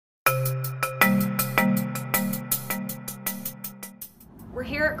We're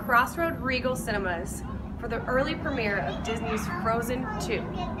here at Crossroad Regal Cinemas for the early premiere of Disney's Frozen 2.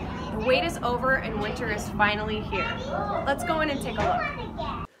 The wait is over and winter is finally here. Let's go in and take a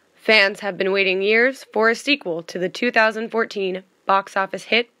look. Fans have been waiting years for a sequel to the 2014 box office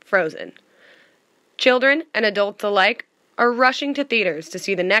hit Frozen. Children and adults alike are rushing to theaters to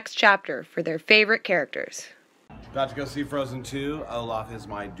see the next chapter for their favorite characters. Got to go see Frozen 2. Olaf is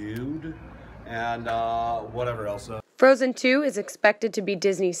my dude. And whatever else. Frozen 2 is expected to be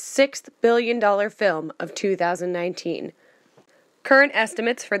Disney's $6 billion film of 2019. Current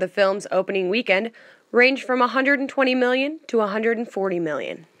estimates for the film's opening weekend range from $120 million to $140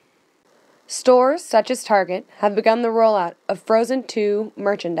 million. Stores such as Target have begun the rollout of Frozen 2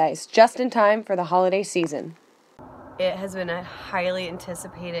 merchandise just in time for the holiday season. It has been a highly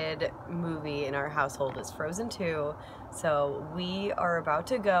anticipated movie in our household. It's Frozen 2, so we are about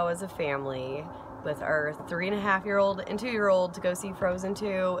to go as a family with our 3.5-year-old and 2-year-old to go see Frozen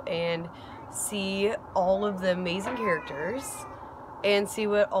 2 and see all of the amazing characters and see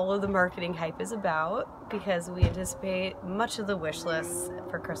what all of the marketing hype is about, because we anticipate much of the wish list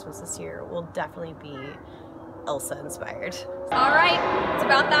for Christmas this year will definitely be Elsa inspired. All right, it's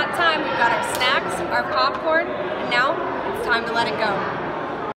about that time. We've got our snacks, our popcorn, and now it's time to let it go.